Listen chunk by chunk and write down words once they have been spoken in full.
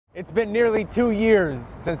It's been nearly 2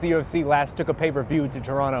 years since the UFC last took a pay-per-view to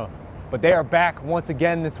Toronto, but they are back once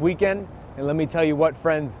again this weekend, and let me tell you what,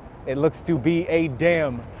 friends, it looks to be a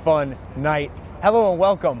damn fun night. Hello and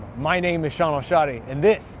welcome. My name is Shaun Al-Shatti, and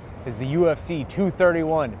this is the UFC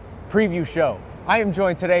 231 preview show. I am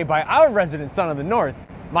joined today by our resident son of the North,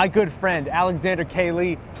 my good friend Alexander K.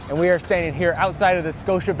 Lee, and we are standing here outside of the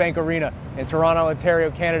Scotiabank Arena in Toronto, Ontario,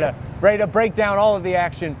 Canada, ready to break down all of the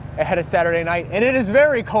action ahead of Saturday night. And it is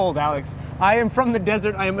very cold, Alex. I am from the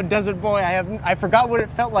desert. I am a desert boy. I forgot what it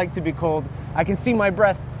felt like to be cold. I can see my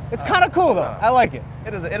breath. It's kind of cool though. I like it.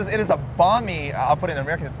 It is a balmy, I'll put it in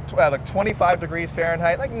American, like 25 degrees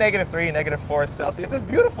Fahrenheit, like -3, -4 Celsius. It's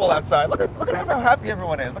beautiful outside. Look at how happy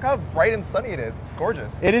everyone is. Look how bright and sunny it is. It's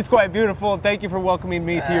gorgeous. It is quite beautiful. Thank you for welcoming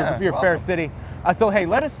me to your fair city. So hey,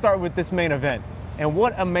 let us start with this main event. And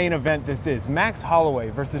what a main event this is. Max Holloway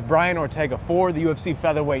versus Brian Ortega for the UFC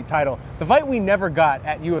featherweight title. The fight we never got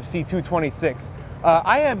at UFC 226.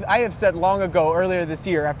 I have said long ago, earlier this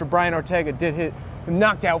year, after Brian Ortega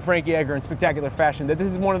knocked out Frankie Edgar in spectacular fashion, that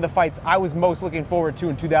this is one of the fights I was most looking forward to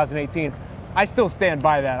in 2018. I still stand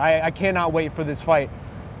by that. I cannot wait for this fight.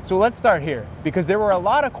 So let's start here, because there were a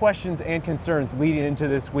lot of questions and concerns leading into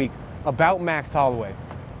this week about Max Holloway.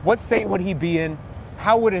 What state would he be in?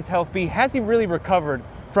 How would his health be? Has he really recovered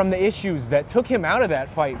from the issues that took him out of that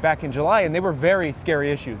fight back in July? And they were very scary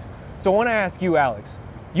issues. So I want to ask you, Alex,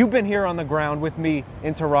 you've been here on the ground with me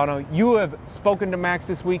in Toronto. You have spoken to Max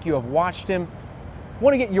this week. You have watched him. I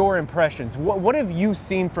want to get your impressions. What have you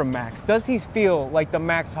seen from Max? Does he feel like the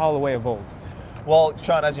Max Holloway of old? Well,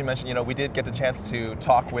 Shaun, as you mentioned, we did get the chance to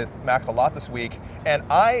talk with Max a lot this week, and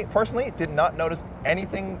I personally did not notice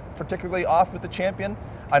anything particularly off with the champion.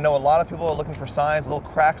 I know a lot of people are looking for signs, little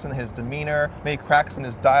cracks in his demeanor, maybe cracks in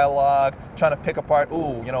his dialogue, trying to pick apart,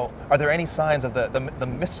 are there any signs of the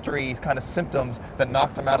mystery kind of symptoms that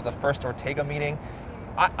knocked him out of the first Ortega meeting?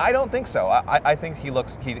 I don't think so. I think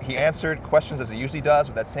he answered questions as he usually does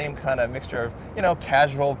with that same kind of mixture of,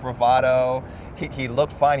 casual bravado. He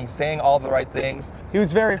looked fine. He's saying all the right things. He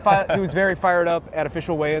was very fired up at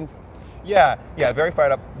official weigh-ins. Yeah, very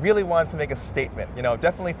fired up. Really wanted to make a statement,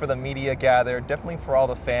 definitely for the media gathered, definitely for all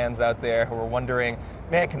the fans out there who were wondering,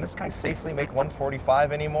 man, can this guy safely make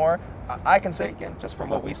 145 anymore? I can say, again, just from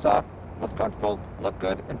what we saw, looked comfortable, looked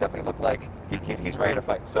good, and definitely looked like he's ready to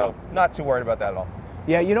fight. So not too worried about that at all.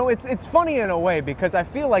 Yeah, it's funny in a way, because I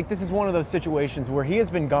feel like this is one of those situations where he has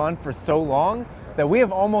been gone for so long that we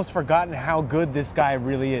have almost forgotten how good this guy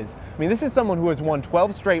really is. I mean, this is someone who has won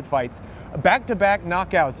 12 straight fights, back-to-back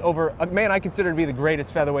knockouts over a man I consider to be the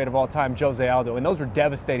greatest featherweight of all time, Jose Aldo, and those were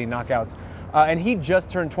devastating knockouts. And he just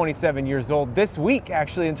turned 27 years old this week,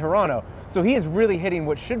 actually, in Toronto. So he is really hitting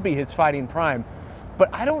what should be his fighting prime. But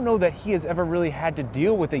I don't know that he has ever really had to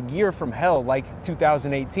deal with a year from hell like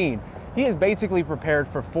 2018. He has basically prepared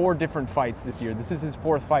for 4 different fights this year. This is his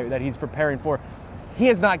 4th fight that he's preparing for. He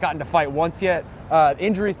has not gotten to fight once yet.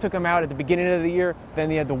 Injuries took him out at the beginning of the year. Then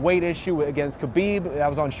he had the weight issue against Khabib. That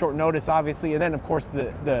was on short notice, obviously. And then, of course,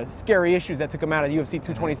 the scary issues that took him out of UFC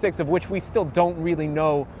 226, of which we still don't really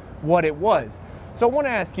know what it was. So I want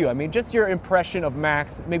to ask you, I mean, just your impression of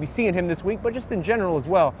Max, maybe seeing him this week, but just in general as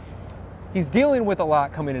well. He's dealing with a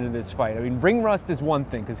lot coming into this fight. I mean, ring rust is one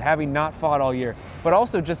thing, because having not fought all year, but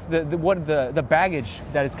also just the baggage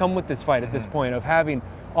that has come with this fight at this point of having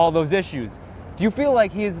all those issues. Do you feel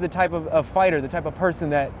like he is the type of fighter, the type of person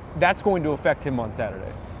that's going to affect him on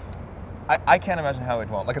Saturday? I can't imagine how it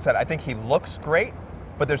won't. Like I said, I think he looks great,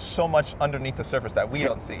 but there's so much underneath the surface that we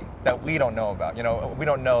don't see, that we don't know about. We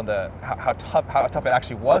don't know how tough it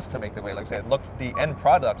actually was to make the weight. Like I said, the end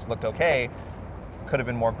product looked okay. Could have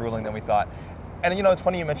been more grueling than we thought. And it's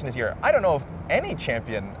funny you mentioned this year. I don't know if any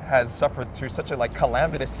champion has suffered through such a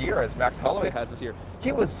calamitous year as Max Holloway has this year.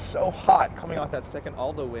 He was so hot coming off that second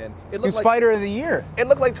Aldo win. He was fighter of the year. It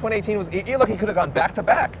looked like 2018 was. It looked like he could have gone back to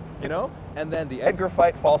back. And then the Edgar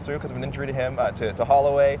fight falls through because of an injury to him, to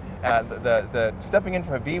Holloway. The stepping in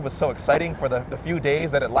for Khabib was so exciting for the few days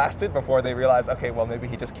that it lasted before they realized, okay, well maybe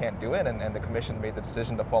he just can't do it, and the commission made the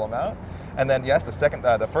decision to pull him out. And then yes,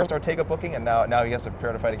 the first Ortega booking, and now he has to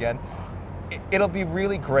prepare to fight again. It'll be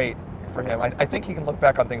really great for him. I think he can look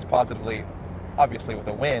back on things positively, obviously with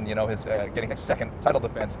a win, his getting his second title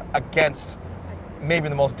defense against maybe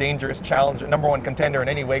the most dangerous challenger, #1 contender in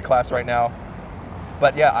any weight class right now.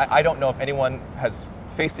 But yeah, I don't know if anyone has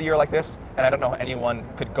faced a year like this, and I don't know if anyone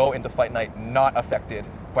could go into fight night not affected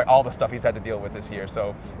by all the stuff he's had to deal with this year.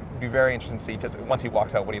 So it'd be very interesting to see just once he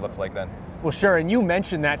walks out what he looks like then. Well, sure, and you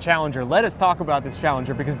mentioned that challenger. Let us talk about this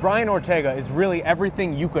challenger, because Brian Ortega is really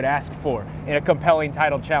everything you could ask for in a compelling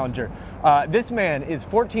title challenger. This man is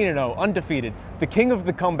 14-0, undefeated, the king of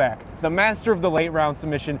the comeback, the master of the late round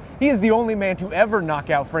submission. He is the only man to ever knock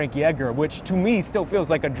out Frankie Edgar, which to me still feels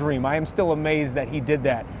like a dream. I am still amazed that he did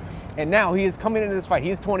that. And now he is coming into this fight.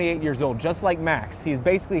 He is 28 years old, just like Max. He is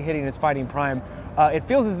basically hitting his fighting prime. It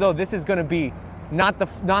feels as though this is going to be not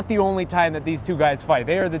the only time that these two guys fight.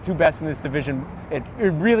 They are the two best in this division. It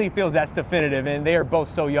really feels that's definitive, and they are both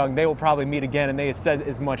so young. They will probably meet again, and they have said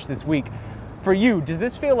as much this week. For you, does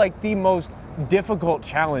this feel like the most difficult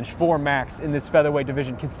challenge for Max in this featherweight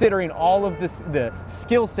division, considering all of this, the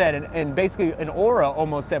skill set and basically an aura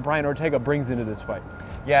almost that Brian Ortega brings into this fight?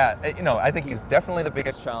 Yeah, I think he's definitely the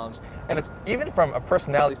biggest challenge. And it's even from a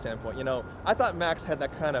personality standpoint, I thought Max had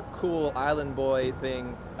that kind of cool island boy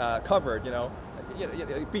thing covered,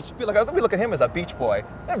 beach, we look at him as a beach boy.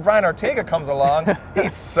 Then Brian Ortega comes along, he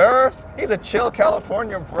surfs, he's a chill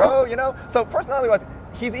California bro, So personality-wise,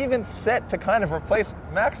 he's even set to kind of replace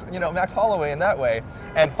Max, Max Holloway in that way.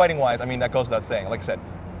 And fighting-wise, that goes without saying. Like I said,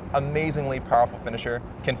 amazingly powerful finisher,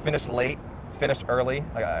 can finish late, finished early,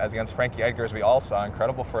 as against Frankie Edgar, as we all saw,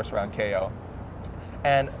 incredible first-round KO.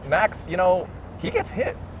 And Max, he gets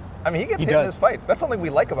hit. He gets hit in his fights. That's something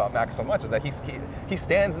we like about Max so much, is that he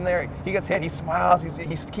stands in there, he gets hit, he smiles,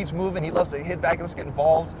 he keeps moving, he loves to hit back, he loves to get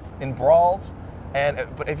involved in brawls.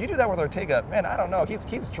 But if you do that with Ortega, man, I don't know.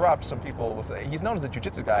 He's dropped some people. He's known as a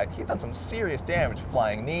jiu-jitsu guy. He's done some serious damage.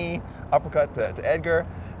 Flying knee, uppercut to Edgar.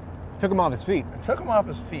 Took him off his feet.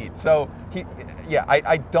 So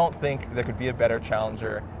I don't think there could be a better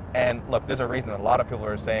challenger. And look, there's a reason a lot of people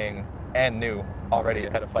are saying and knew already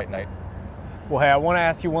ahead of fight night. Well, hey, I want to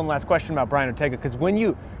ask you one last question about Brian Ortega, because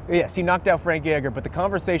yes, he knocked out Frankie Edgar, but the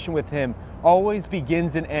conversation with him always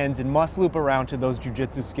begins and ends and must loop around to those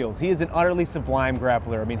jiu-jitsu skills. He is an utterly sublime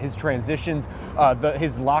grappler. His transitions,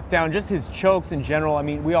 his lockdown, just his chokes in general.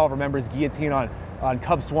 We all remember his guillotine on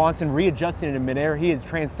Cub Swanson, readjusting in midair. He is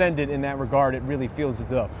transcended in that regard, it really feels as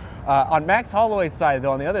though. On Max Holloway's side,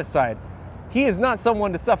 though, on the other side, he is not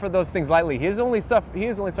someone to suffer those things lightly. He has only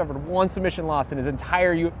suffered one submission loss in his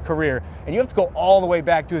entire career, and you have to go all the way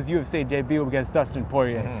back to his UFC debut against Dustin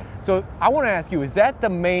Poirier. Mm-hmm. So I want to ask you, is that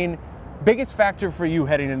the biggest factor for you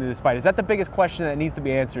heading into this fight? Is that the biggest question that needs to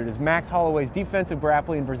be answered? Is Max Holloway's defensive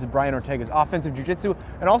grappling versus Brian Ortega's offensive jiu-jitsu?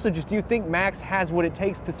 And also, just do you think Max has what it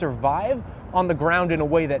takes to survive on the ground in a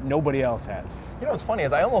way that nobody else has? What's funny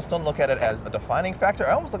is I almost don't look at it as a defining factor.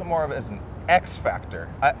 I almost look at more of it as an X factor.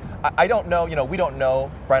 I don't know, we don't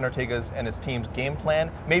know Brian Ortega's and his team's game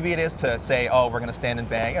plan. Maybe it is to say, oh, we're going to stand and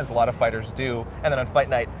bang, as a lot of fighters do, and then on fight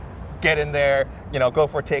night, get in there, go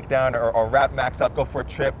for a takedown or wrap Max up, go for a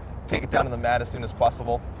trip, take it down to the mat as soon as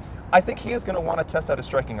possible. I think he is going to want to test out his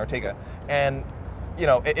striking, Ortega. And,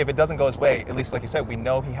 if it doesn't go his way, at least like you said, we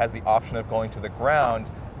know he has the option of going to the ground.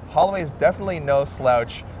 Holloway is definitely no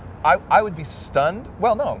slouch. I would be stunned.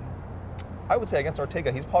 Well, no. I would say against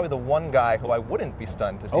Ortega, he's probably the one guy who I wouldn't be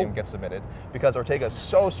stunned to see him get submitted, because Ortega is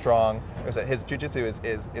so strong. His jiu-jitsu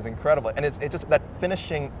is incredible, and it's just that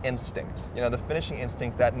finishing instinct. The finishing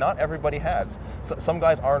instinct that not everybody has. So, some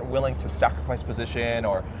guys aren't willing to sacrifice position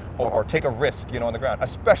or take a risk, on the ground,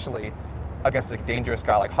 especially against a dangerous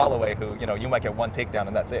guy like Holloway, who you might get one takedown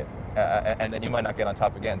and that's it, and then you might not get on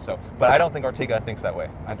top again. So, but I don't think Ortega thinks that way.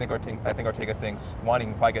 I think Ortega thinks, one, he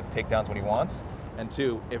can probably get takedowns when he wants. And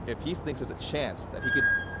two, if he thinks there's a chance that he could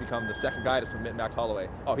become the second guy to submit Max Holloway,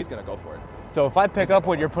 he's going to go for it. So if I pick up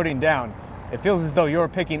what you're putting down, it feels as though you're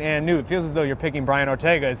picking and new. It feels as though you're picking Brian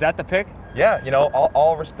Ortega. Is that the pick? Yeah,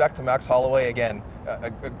 all respect to Max Holloway again.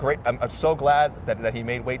 Great. I'm so glad that he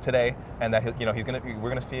made weight today, and that we're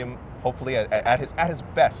gonna see him hopefully at his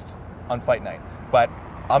best on fight night. But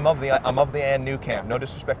I'm of the and new camp. No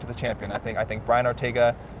disrespect to the champion. I think Brian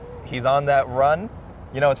Ortega, he's on that run.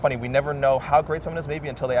 It's funny, we never know how great someone is maybe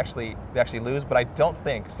until they actually lose, but I don't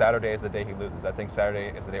think Saturday is the day he loses. I think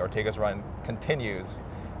Saturday is the day Ortega's run continues,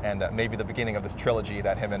 and maybe the beginning of this trilogy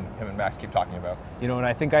that him and Max keep talking about. And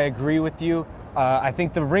I think I agree with you. I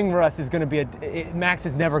think the ring rust is going to be Max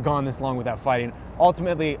has never gone this long without fighting.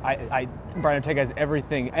 Ultimately, Brian Ortega has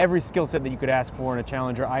every skill set that you could ask for in a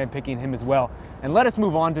challenger. I am picking him as well. And let us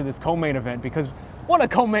move on to this co-main event, because what a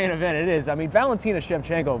co-main event it is. Valentina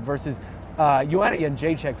Shevchenko versus Joanna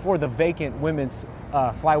Jędrzejczyk for the vacant women's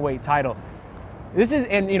flyweight title.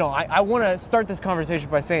 I want to start this conversation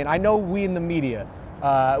by saying, I know we in the media,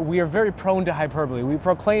 we are very prone to hyperbole. We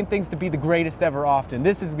proclaim things to be the greatest ever often.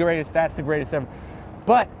 This is the greatest, that's the greatest ever.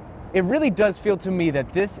 But it really does feel to me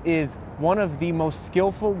that this is one of the most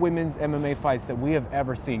skillful women's MMA fights that we have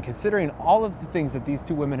ever seen, considering all of the things that these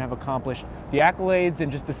two women have accomplished, the accolades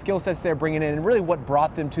and just the skill sets they're bringing in, and really what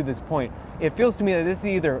brought them to this point. It feels to me that this is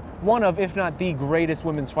either one of, if not the greatest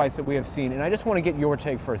women's fights that we have seen, and I just want to get your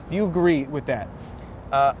take first. Do you agree with that?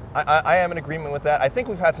 I am in agreement with that. I think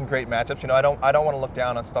we've had some great matchups. You know, I don't want to look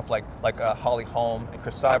down on stuff like Holly Holm and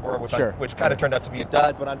Chris Cyborg, which kind of turned out to be a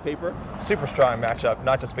dud, but on paper, super strong matchup,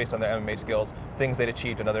 not just based on their MMA skills, things they'd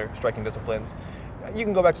achieved in other striking disciplines. You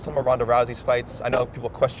can go back to some of Ronda Rousey's fights. I know people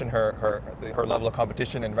question her level of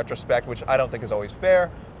competition in retrospect, which I don't think is always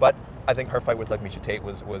fair, but I think her fight with like Miesha Tate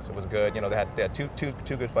was good. You know, they had two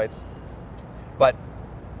good fights, but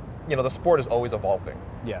you know, the sport is always evolving.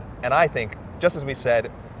 Yeah. And I think, just as we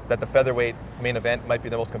said, that the featherweight main event might be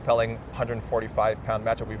the most compelling 145-pound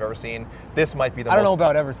matchup we've ever seen. This might be the most... I don't know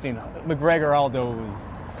about ever seen. McGregor-Aldo was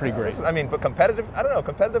pretty great. But competitive, I don't know,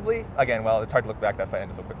 competitively, again, well, it's hard to look back, that fight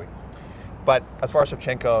ended so quickly. But as far as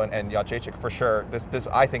Shevchenko and Jacek, for sure,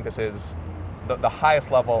 I think this is the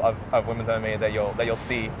highest level of women's MMA that you'll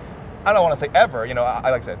see. I don't want to say ever, you know, like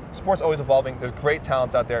I said, sport's always evolving. There's great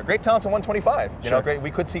talents out there. Great talents at 125. You know, we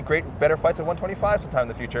could see better fights at 125 sometime in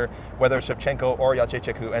the future, whether it's Shevchenko or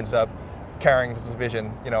Jacek who ends up carrying this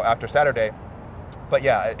division, you know, after Saturday. But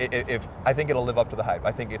yeah, I think it'll live up to the hype.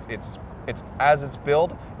 I think it's as it's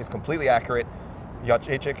billed, it's completely accurate.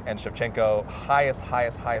 Jacek and Shevchenko, highest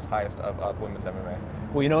of women's MMA.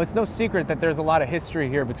 Well, you know, it's no secret that there's a lot of history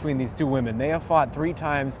here between these two women. They have fought 3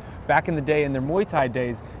 times back in the day in their Muay Thai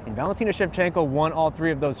days, and Valentina Shevchenko won all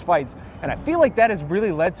 3 of those fights. And I feel like that has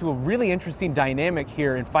really led to a really interesting dynamic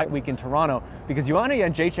here in Fight Week in Toronto, because Joanna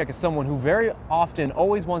Jędrzejczyk is someone who very often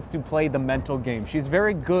always wants to play the mental game. She's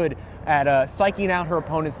very good at psyching out her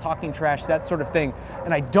opponents, talking trash, that sort of thing.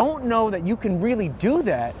 And I don't know that you can really do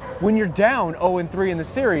that when you're down 0-3 in the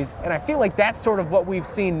series. And I feel like that's sort of what we've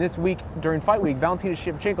seen this week during Fight Week. Valentina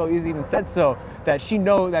Shevchenko has even said so, that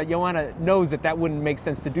Joanna knows that wouldn't make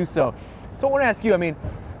sense to do so. So I want to ask you, I mean,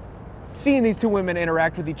 seeing these two women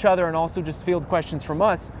interact with each other and also just field questions from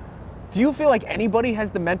us, do you feel like anybody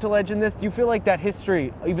has the mental edge in this? Do you feel like that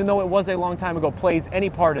history, even though it was a long time ago, plays any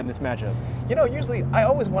part in this matchup? You know, usually I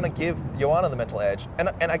always want to give Joanna the mental edge, and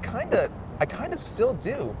I kind of still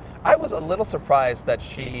do. I was a little surprised that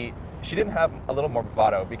she didn't have a little more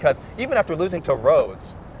bravado, because even after losing to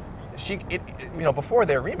Rose, before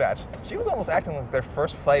their rematch, she was almost acting like their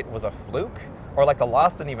first fight was a fluke, or like the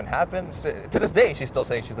loss didn't even happen. To this day, she's still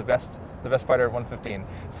saying she's the best fighter at 115.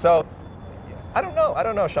 So I don't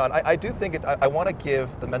know, Shaun. I do think I want to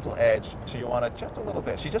give the mental edge to Joanna just a little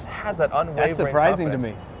bit. She just has that unwavering confidence. That's surprising to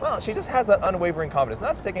me. Well, she just has that unwavering confidence.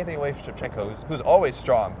 Not to take anything away from Shevchenko, who's always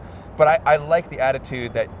strong, but I like the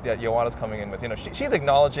attitude that Joanna's coming in with. You know, she's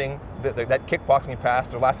acknowledging that kickboxing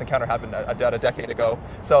past. Their last encounter happened a decade ago,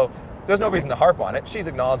 so there's no reason to harp on it. She's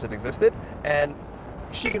acknowledged it existed, and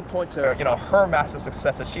she can point to her massive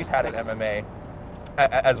successes she's had at MMA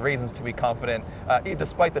as reasons to be confident,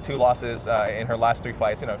 despite the 2 losses in her last 3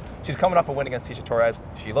 fights. You know, she's coming off a win against Tecia Torres.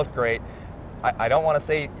 She looked great. I don't want to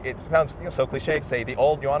say, it sounds so cliche to say the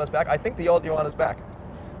old Joanna's back. I think the old Joanna's back.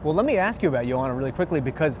 Well, let me ask you about Joanna really quickly,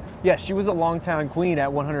 because yes, she was a long-time queen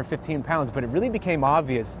at 115 pounds, but it really became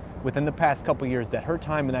obvious within the past couple years that her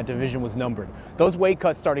time in that division was numbered. Those weight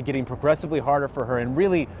cuts started getting progressively harder for her, and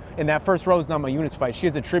really in that first Rose Namajunas fight, she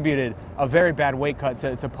has attributed a very bad weight cut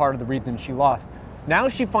to part of the reason she lost. Now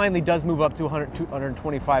she finally does move up to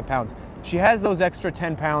 125 pounds. She has those extra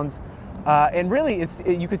 10 pounds, and really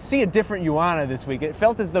you could see a different Joanna this week. It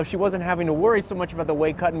felt as though she wasn't having to worry so much about the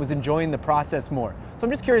weight cut and was enjoying the process more. So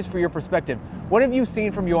I'm just curious for your perspective. What have you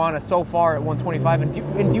seen from Joanna so far at 125,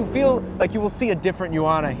 and do you feel like you will see a different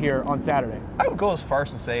Joanna here on Saturday? I would go as far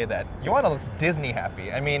as to say that Joanna looks Disney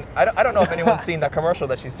happy. I mean, I don't know if anyone's seen that commercial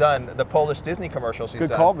that she's done, the Polish Disney commercial she's done.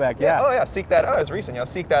 Good callback, yeah. Oh yeah, seek that out. It's recent.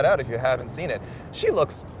 Seek that out if you haven't seen it. She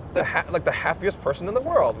looks like the happiest person in the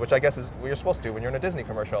world, which I guess is what you're supposed to when you're in a Disney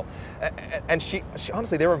commercial. And she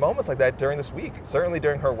honestly, there were moments like that during this week. Certainly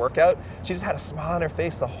during her workout, she just had a smile on her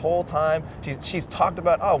face the whole time. She's talked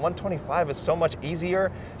about, 125 is so much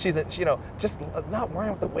easier. She's just not worrying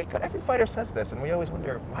about the weight cut. Every fighter says this, and we always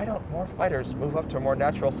wonder, why don't more fighters move up to a more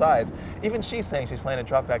natural size? Even she's saying she's planning to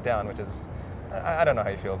drop back down, which is, I don't know how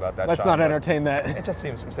you feel about that. Let's Shaun, not entertain that. It just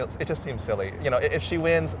seems silly. You know, if she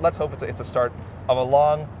wins, let's hope it's a start of a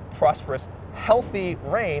long, prosperous, healthy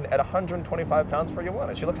reign at 125 pounds for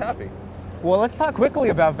Joanna. She looks happy. Well, let's talk quickly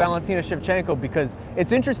about Valentina Shevchenko, because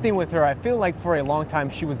it's interesting with her. I feel like for a long time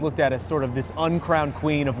she was looked at as sort of this uncrowned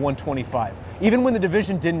queen of 125. Even when the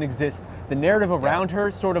division didn't exist, the narrative around her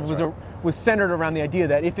sort of was centered around the idea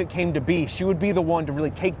that if it came to be, she would be the one to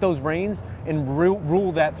really take those reins and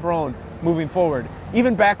rule that throne moving forward.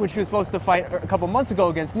 Even back when she was supposed to fight a couple months ago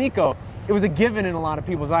against Nico, it was a given in a lot of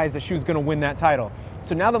people's eyes that she was going to win that title.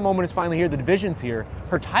 So now the moment is finally here, the division's here,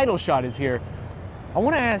 her title shot is here. I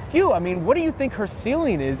want to ask you, I mean, what do you think her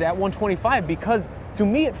ceiling is at 125? Because to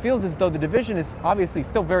me, it feels as though the division is obviously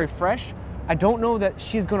still very fresh. I don't know that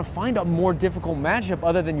she's going to find a more difficult matchup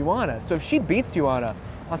other than Joanna. So if she beats Joanna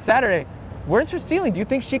on Saturday, where's her ceiling? Do you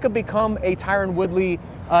think she could become a Tyron Woodley,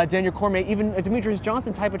 Daniel Cormier, even a Demetrius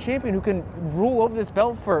Johnson type of champion who can rule over this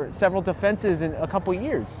belt for several defenses in a couple of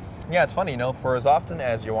years? Yeah, it's funny, for as often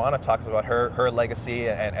as Joanna talks about her legacy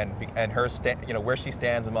and her where she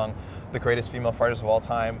stands among the greatest female fighters of all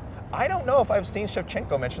time, I don't know if I've seen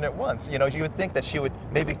Shevchenko mention it once. You would think that she would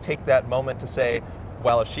maybe take that moment to say,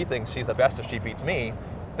 well, if she thinks she's the best, if she beats me,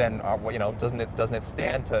 then doesn't it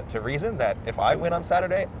stand to reason that if I win on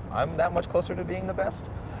Saturday, I'm that much closer to being the best?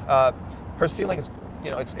 Her ceiling is,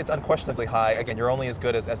 it's unquestionably high. Again, you're only as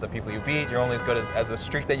good as the people you beat. You're only as good as the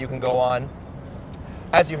streak that you can go on.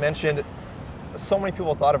 As you mentioned, so many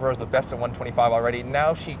people thought of her as the best at 125 already.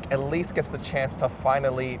 Now she at least gets the chance to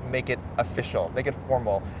finally make it official, make it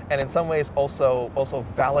formal, and in some ways also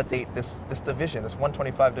validate this division, this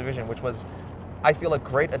 125 division, which was, I feel, a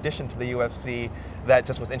great addition to the UFC that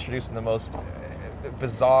just was introduced in the most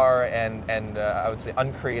bizarre and I would say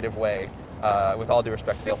uncreative way. With all due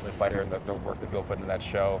respect to the Ultimate Fighter and the work that people put into that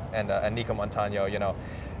show, and Nico Montano,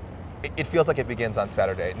 it feels like it begins on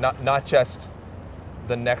Saturday. Not just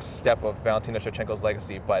the next step of Valentina Shevchenko's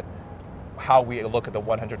legacy, but how we look at the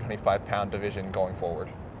 125-pound division going forward.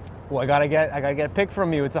 Well, I gotta get a pick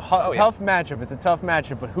from you. It's a tough matchup. It's a tough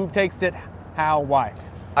matchup, but who takes it? How? Why?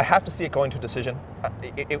 I have to see it going to a decision.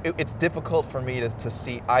 It's difficult for me to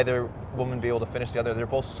see either woman be able to finish the other. They're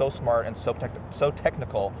both so smart and so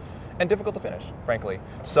technical and difficult to finish, frankly.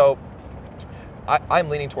 So I'm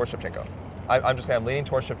leaning towards Shevchenko. I'm leaning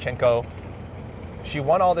towards Shevchenko. She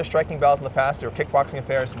won all their striking battles in the past. They were kickboxing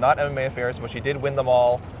affairs, not MMA affairs, but she did win them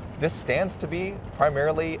all. This stands to be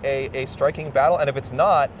primarily a striking battle, and if it's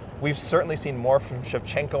not, we've certainly seen more from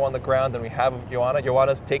Shevchenko on the ground than we have of Joanna.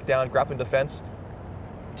 Joanna's takedown, grappling defense,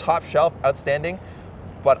 top shelf, outstanding,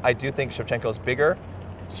 but I do think Shevchenko's bigger,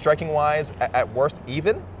 striking-wise, at worst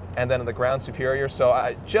even, and then on the ground superior.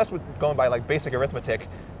 So just with going by basic arithmetic,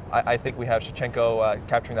 I think we have Shevchenko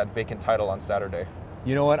capturing that vacant title on Saturday.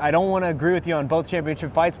 You know what? I don't want to agree with you on both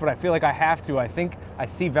championship fights, but I feel like I have to. I think I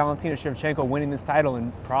see Valentina Shevchenko winning this title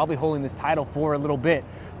and probably holding this title for a little bit.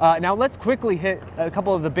 Now let's quickly hit a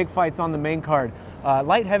couple of the big fights on the main card.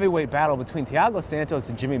 Light heavyweight battle between Thiago Santos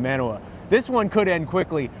and Jimmy Manuwa. This one could end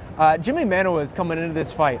quickly. Jimmy Manuwa is coming into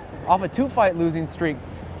this fight off a 2-fight losing streak.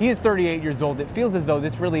 He is 38 years old. It feels as though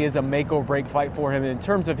this really is a make or break fight for him in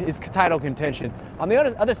terms of his title contention. On the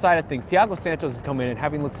other side of things, Thiago Santos is coming in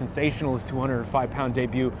having looked sensational his 205-pound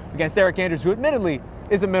debut against Eric Anders, who admittedly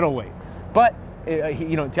is a middleweight. But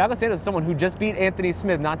Thiago Santos is someone who just beat Anthony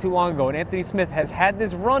Smith not too long ago, and Anthony Smith has had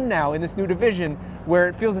this run now in this new division where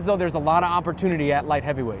it feels as though there's a lot of opportunity at light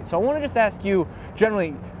heavyweight. So I want to just ask you,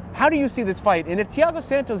 generally, how do you see this fight? And if Thiago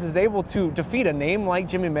Santos is able to defeat a name like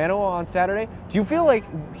Jimmy Manuwa on Saturday, do you feel like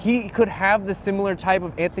he could have the similar type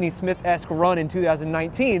of Anthony Smith-esque run in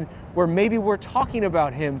 2019 where maybe we're talking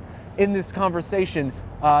about him in this conversation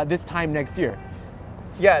this time next year?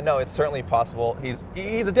 Yeah, no, it's certainly possible.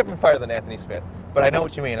 He's a different fighter than Anthony Smith, but I know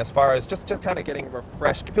what you mean as far as just kind of getting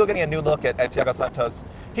refreshed, people getting a new look at Thiago Santos.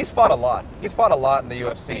 He's fought a lot. He's fought a lot in the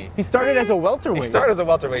UFC. He started as a welterweight. He started as a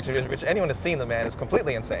welterweight, which anyone has seen the man is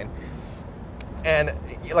completely insane. And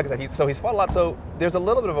like I said, he's fought a lot, so there's a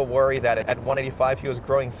little bit of a worry that at 185 he was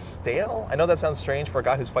growing stale. I know that sounds strange for a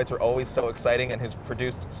guy whose fights are always so exciting and has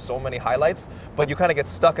produced so many highlights, but you kind of get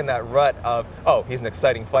stuck in that rut of, oh, he's an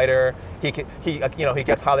exciting fighter, he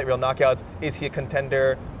gets highlight reel knockouts, is he a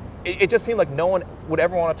contender? It just seemed like no one would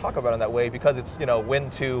ever want to talk about him that way because it's, win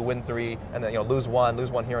 2, win 3, and then, lose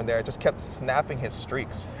one here and there. It just kept snapping his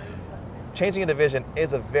streaks. Changing a division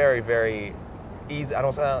is a very, very easy, I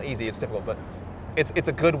don't say easy, it's difficult, but it's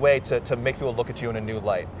a good way to make people look at you in a new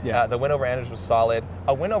light. Yeah. The win over Anders was solid.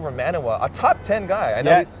 A win over Manuwa, a top 10 guy. I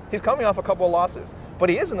know yes. he's coming off a couple of losses, but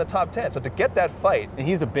he is in the top 10. So to get that fight, and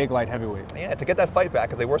he's a big light heavyweight. Yeah, to get that fight back,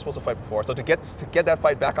 because they were supposed to fight before. So to get that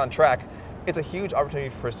fight back on track, it's a huge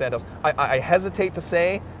opportunity for Santos. I hesitate to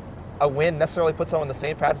say a win necessarily puts someone on the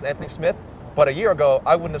same path as Anthony Smith, but a year ago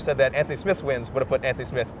I wouldn't have said that Anthony Smith's wins would have put Anthony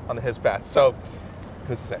Smith on his path. So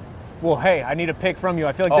who's to say? Well, hey, I need a pick from you.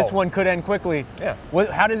 I feel like this one could end quickly. Yeah.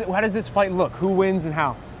 How does this fight look? Who wins and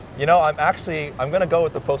how? I'm going to go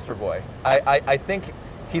with the poster boy. I think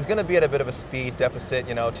he's going to be at a bit of a speed deficit.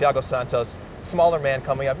 You know, Thiago Santos, smaller man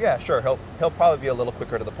coming up. Yeah, sure, he'll probably be a little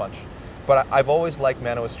quicker to the punch. But I've always liked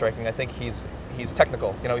Manoa's striking. I think he's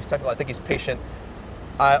technical. You know, he's technical. I think he's patient.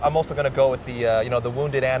 I'm also going to go with the the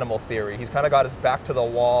wounded animal theory. He's kind of got his back to the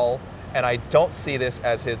wall, and I don't see this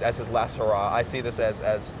as his last hurrah. I see this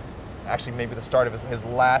as actually maybe the start of his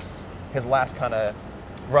last kind of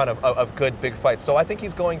run of good big fights. So I think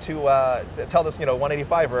he's going to tell this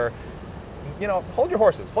 185er, hold your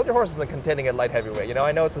horses in contending at light heavyweight. You know,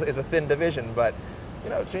 I know it's a thin division, but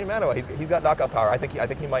Jimmy Manoa, he's got knockout power. I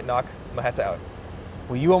think he might knock Maheta out.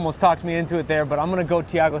 Well, you almost talked me into it there, but I'm going to go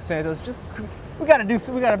Thiago Santos. We got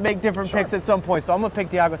to make different picks at some point. So I'm going to pick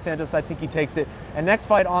Thiago Santos. I think he takes it. And next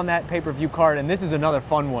fight on that pay-per-view card, and this is another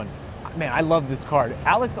fun one. Man, I love this card.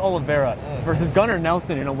 Alex Oliveira versus Gunnar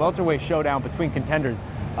Nelson in a welterweight showdown between contenders.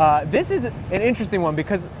 This is an interesting one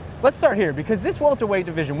because let's start here, because this welterweight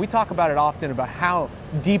division, we talk about it often about how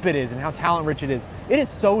deep it is and how talent-rich it is. It is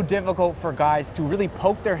so difficult for guys to really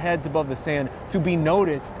poke their heads above the sand to be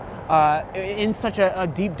noticed in such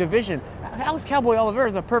a deep division. Alex Cowboy Oliveira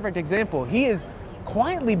is a perfect example. He has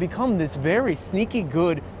quietly become this very sneaky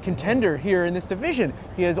good contender here in this division.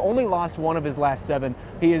 He has only lost one of his last 7.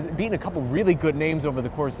 He has beaten a couple really good names over the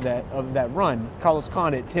course of that run. Carlos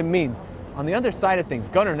Condit, Tim Means. On the other side of things,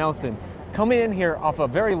 Gunnar Nelson coming in here off a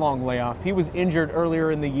very long layoff. He was injured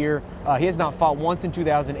earlier in the year. He has not fought once in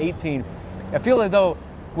 2018. I feel as though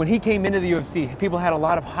when he came into the UFC, people had a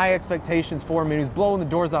lot of high expectations for him, and he was blowing the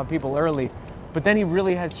doors off people early. But then he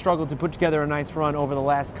really has struggled to put together a nice run over the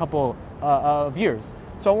last couple of years.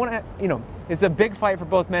 So I want to, it's a big fight for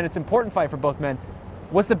both men. It's an important fight for both men.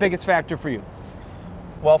 What's the biggest factor for you?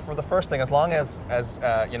 Well, for the first thing, as long as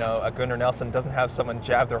a Gunnar Nelson doesn't have someone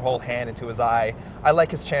jab their whole hand into his eye, I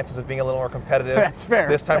like his chances of being a little more competitive. That's fair.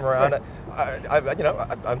 This time That's around.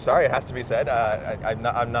 Fair. I'm sorry, it has to be said. I'm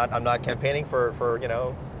not campaigning for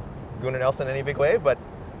Gunnar Nelson in any big way, but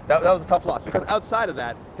that was a tough loss, because outside of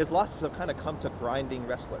that, his losses have kind of come to grinding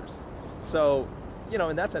wrestlers. So,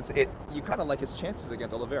 in that sense, you kind of like his chances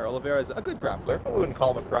against Oliveira. Oliveira is a good grappler. I wouldn't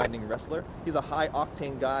call him a grinding wrestler. He's a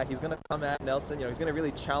high-octane guy. He's going to come at Nelson. He's going to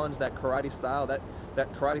really challenge that karate style. That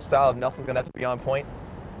karate style of Nelson's going to have to be on point.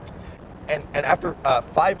 And after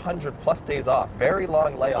 500-plus days off, very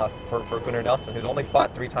long layoff for Gunnar Nelson, who's only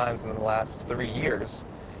fought 3 times in the last 3 years,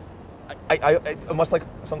 I almost like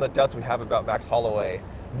some of the doubts we have about Max Holloway.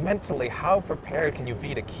 Mentally, how prepared can you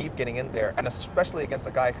be to keep getting in there, and especially against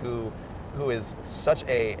a guy who is such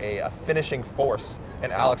a finishing force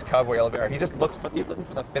in Alex Cowboy Oliveira? He's looking for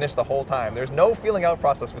the finish the whole time. There's no feeling out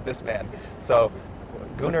process with this man. So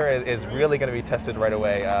Gunnar is really going to be tested right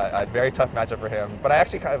away. A very tough matchup for him. But I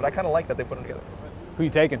kind of like that they put him together. Who are you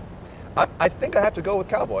taking? I think I have to go with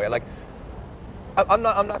Cowboy. I'm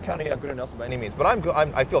not counting out Gunnar Nelson by any means, but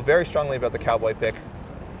I feel very strongly about the Cowboy pick.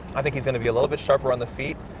 I think he's going to be a little bit sharper on the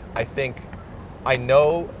feet. I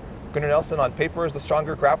know Gunnar Nelson on paper is the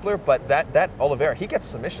stronger grappler, but that Oliveira, he gets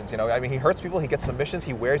submissions. He hurts people. He gets submissions.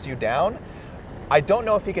 He wears you down. I don't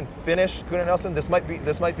know if he can finish Gunnar Nelson. This might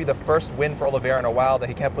be the first win for Oliveira in a while that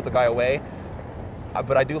he can't put the guy away.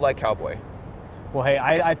 But I do like Cowboy. Well, hey,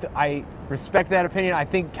 I respect that opinion. I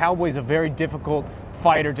think Cowboy's a very difficult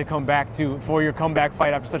fighter to come back to for your comeback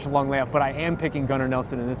fight after such a long layoff, but I am picking Gunnar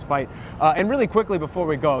Nelson in this fight. And really quickly before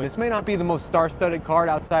we go, this may not be the most star-studded card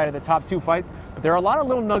outside of the top 2 fights, but there are a lot of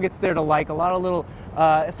little nuggets there to like, a lot of little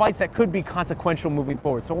fights that could be consequential moving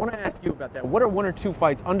forward. So I want to ask you about that. What are 1 or 2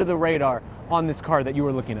 fights under the radar on this card that you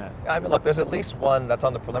were looking at? Look, there's at least one that's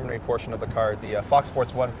on the preliminary portion of the card, the Fox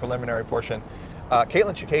Sports 1 preliminary portion.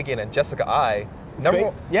 Caitlin Chukagian and Jessica Ai.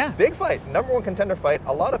 Big fight, number 1 contender fight.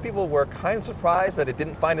 A lot of people were kind of surprised that it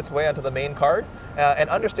didn't find its way onto the main card, and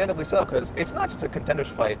understandably so, because it's not just a contender's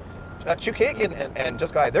fight. Chukagian and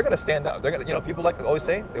Jessica Ai, they're going to stand up. They're going to, people like always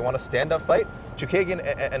say they want a stand-up fight. Chukagian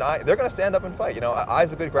and Ai, they're going to stand up and fight.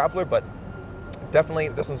 Ai's a good grappler, but definitely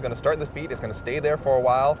this one's going to start in the feet. It's going to stay there for a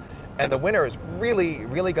while, and the winner is really,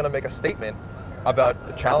 really going to make a statement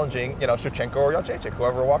about challenging, Shevchenko or Jacek,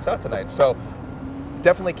 whoever walks out tonight. So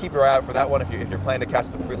definitely keep your eye out for that one if you're planning to catch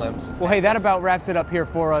the prelims. Well, hey, that about wraps it up here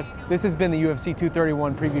for us. This has been the UFC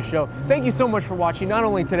 231 preview show. Thank you so much for watching, not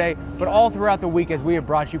only today, but all throughout the week as we have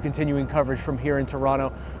brought you continuing coverage from here in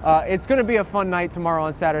Toronto. It's going to be a fun night tomorrow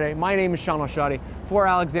on Saturday. My name is Shaun Al-Shatti for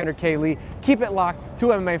Alexander K. Lee. Keep it locked to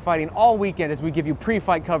MMA Fighting all weekend as we give you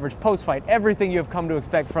pre-fight coverage, post-fight, everything you have come to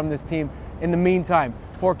expect from this team. In the meantime,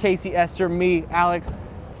 for Casey, Esther, me, Alex,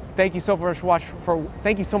 thank you so much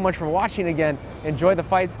for watching again. Enjoy the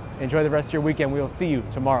fights. Enjoy the rest of your weekend. We will see you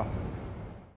tomorrow.